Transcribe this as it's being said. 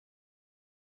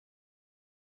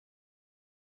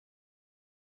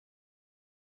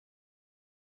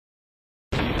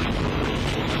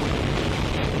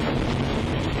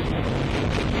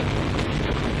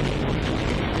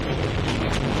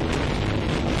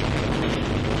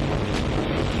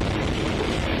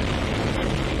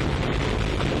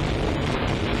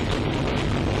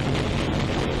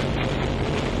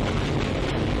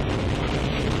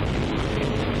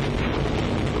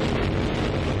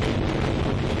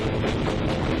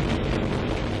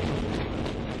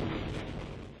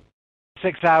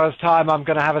6 hours time I'm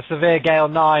going to have a severe gale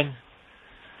 9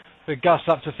 with gusts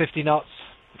up to 50 knots,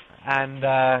 and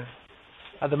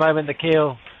at the moment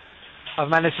I've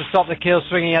managed to stop the keel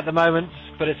swinging at the moment,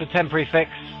 but it's a temporary fix.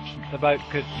 The boat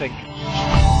could sink.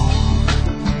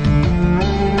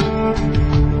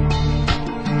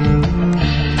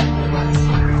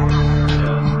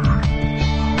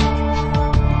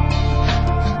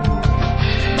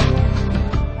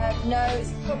 No,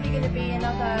 it's probably going to be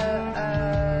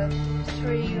another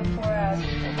 3 or 4 hours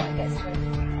before it might get through.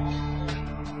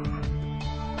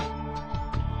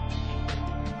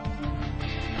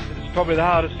 It's probably the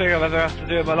hardest thing I've ever had to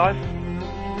do in my life.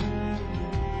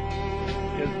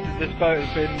 Because this boat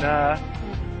has been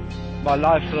my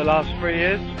life for the last 3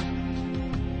 years,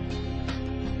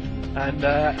 and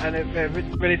it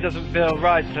really doesn't feel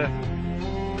right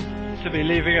to be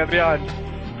leaving her behind.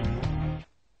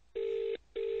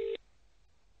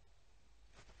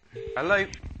 Hello.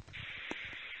 Gringo,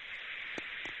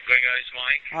 it's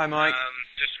Mike. Hi, Mike.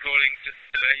 Just calling to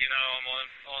let you know I'm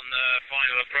on the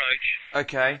final approach.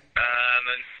 Okay.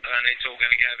 And it's all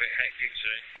going to get a bit hectic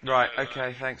soon. Right, So, okay,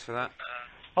 thanks for that.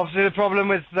 Obviously the problem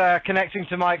with connecting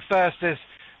to Mike first is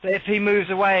that if he moves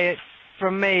away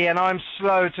from me and I'm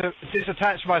slow to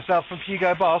disattach myself from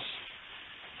Hugo Boss,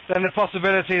 then the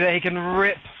possibility that he can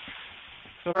rip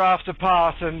the raft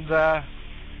apart, and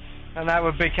that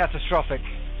would be catastrophic.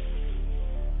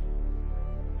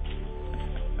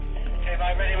 Okay,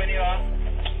 Mike, ready when you are.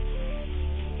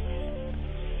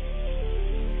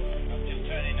 I'm just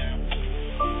turning now.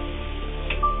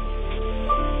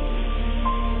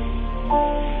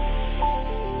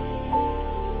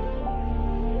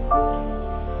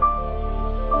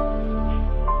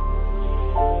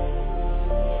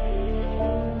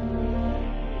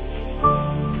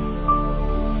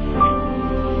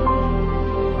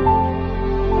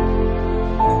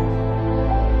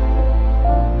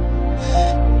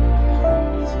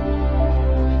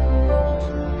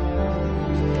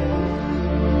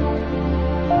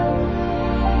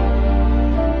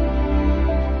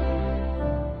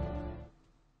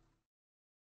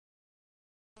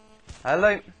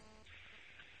 Hello.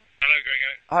 hello,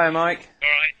 Gringo. Hi, Mike.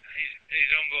 Alright,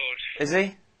 he's on board. Is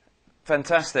he?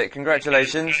 Fantastic.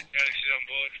 Congratulations. Alex is on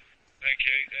board. Thank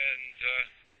you.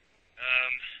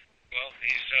 And, well,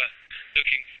 he's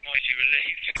looking mighty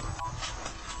relieved.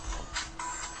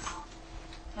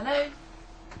 Hello?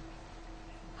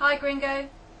 Hi, Gringo.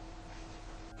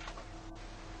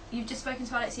 You've just spoken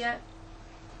to Alex yet?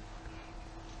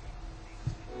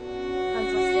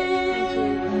 Fantastic, thank you.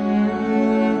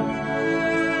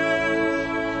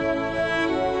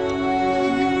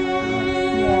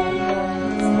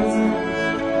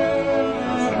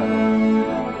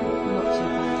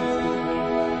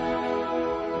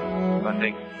 I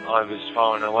think I was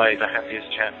far and away the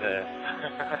happiest chap there.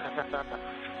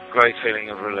 Great feeling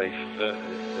of relief that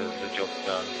the job's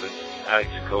done. But Alex,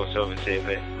 of course, obviously a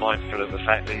bit mindful of the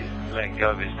fact that he's letting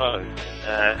go of his boat.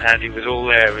 And he was all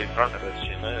there in front of us,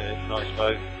 you know, a nice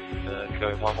boat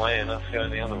going one way and us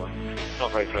going the other way.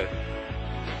 Not very pleasant.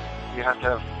 You have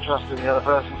to have trust in the other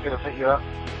person who's going to pick you up.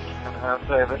 And I'd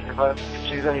say that if I could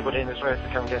choose anybody in this race to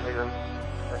come get me,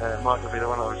 then Mike would be the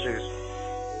one I would choose.